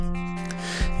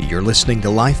You're listening to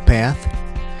Life Path,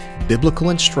 biblical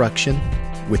instruction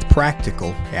with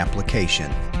practical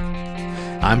application.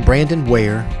 I'm Brandon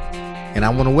Ware, and I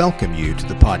want to welcome you to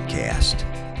the podcast.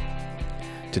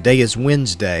 Today is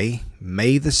Wednesday,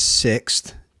 May the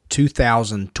 6th,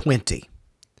 2020.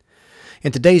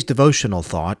 And today's devotional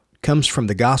thought comes from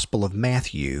the Gospel of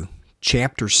Matthew,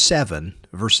 chapter 7,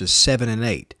 verses 7 and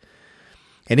 8.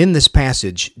 And in this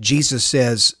passage, Jesus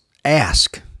says,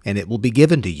 "Ask, and it will be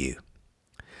given to you.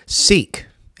 Seek,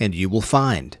 and you will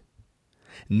find.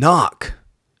 Knock,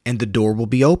 and the door will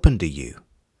be opened to you.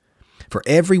 For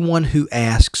everyone who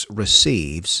asks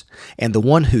receives, and the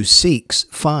one who seeks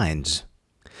finds.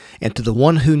 And to the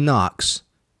one who knocks,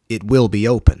 it will be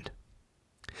opened."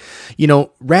 You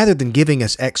know, rather than giving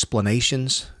us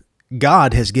explanations,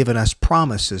 God has given us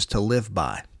promises to live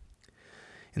by.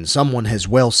 And someone has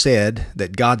well said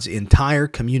that God's entire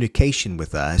communication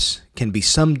with us can be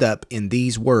summed up in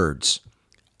these words,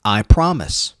 "I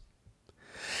promise."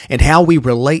 And how we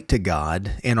relate to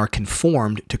God and are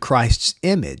conformed to Christ's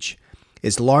image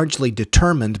is largely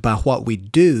determined by what we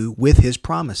do with His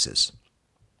promises.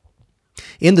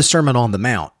 In the Sermon on the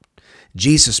Mount,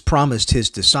 Jesus promised His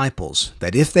disciples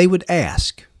that if they would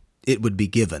ask, it would be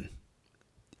given.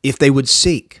 If they would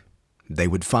seek, they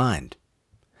would find.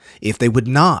 If they would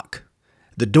knock,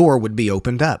 the door would be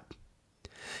opened up.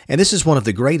 And this is one of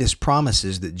the greatest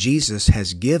promises that Jesus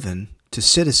has given to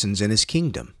citizens in His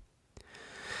kingdom.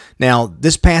 Now,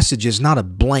 this passage is not a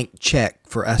blank check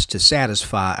for us to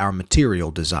satisfy our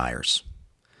material desires,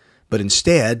 but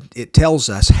instead it tells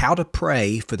us how to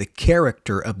pray for the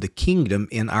character of the kingdom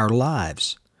in our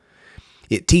lives.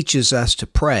 It teaches us to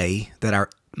pray that our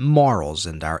morals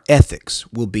and our ethics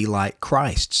will be like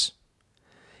Christ's.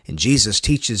 And Jesus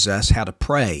teaches us how to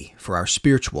pray for our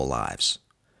spiritual lives.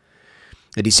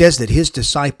 And He says that His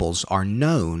disciples are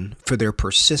known for their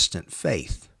persistent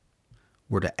faith.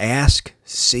 We're to ask,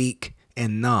 seek,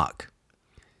 and knock.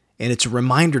 And it's a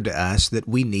reminder to us that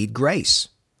we need grace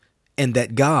and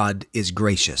that God is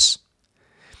gracious.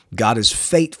 God is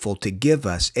faithful to give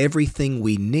us everything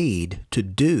we need to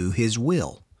do His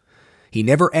will. He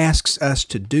never asks us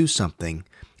to do something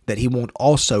that He won't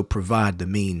also provide the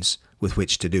means with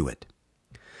which to do it.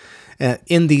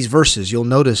 In these verses, you'll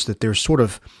notice that there's sort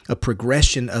of a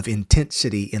progression of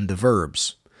intensity in the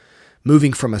verbs,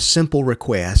 moving from a simple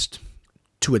request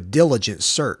to a diligent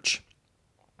search,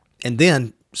 and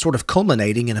then sort of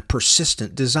culminating in a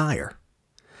persistent desire.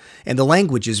 And the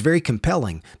language is very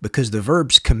compelling because the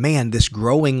verbs command this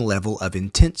growing level of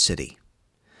intensity.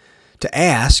 To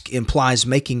ask implies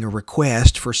making a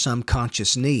request for some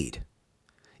conscious need.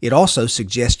 It also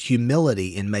suggests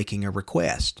humility in making a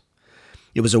request.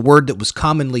 It was a word that was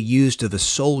commonly used of a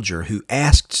soldier who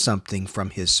asked something from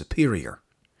his superior.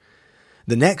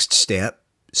 The next step,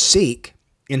 seek,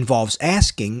 involves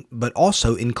asking, but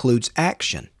also includes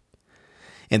action.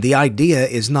 And the idea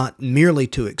is not merely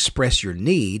to express your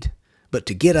need, but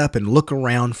to get up and look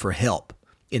around for help,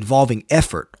 involving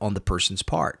effort on the person's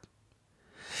part.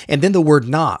 And then the word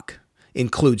knock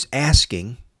includes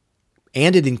asking,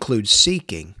 and it includes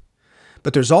seeking,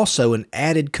 but there's also an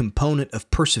added component of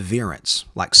perseverance,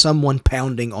 like someone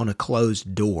pounding on a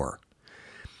closed door.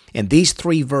 And these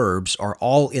three verbs are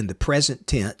all in the present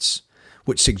tense,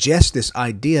 which suggests this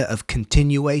idea of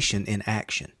continuation in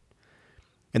action.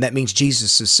 And that means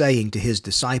Jesus is saying to His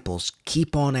disciples,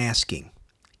 keep on asking,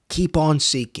 keep on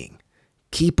seeking,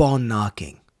 keep on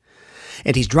knocking.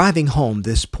 And He's driving home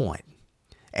this point.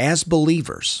 As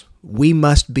believers, we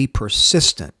must be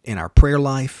persistent in our prayer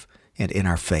life and in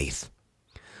our faith.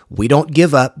 We don't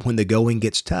give up when the going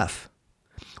gets tough.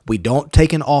 We don't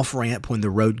take an off-ramp when the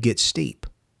road gets steep.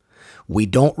 We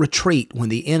don't retreat when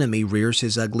the enemy rears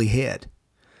his ugly head.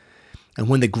 And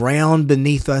when the ground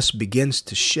beneath us begins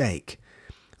to shake,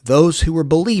 those who are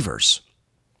believers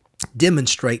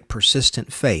demonstrate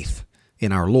persistent faith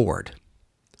in our Lord.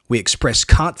 We express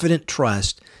confident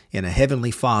trust in a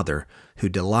Heavenly Father who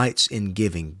delights in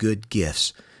giving good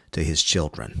gifts to His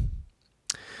children.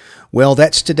 Well,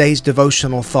 that's today's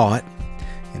devotional thought.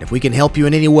 And if we can help you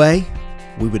in any way,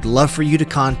 we would love for you to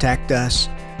contact us.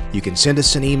 You can send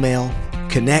us an email,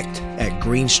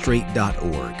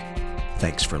 connect@greenstreet.org.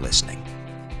 Thanks for listening.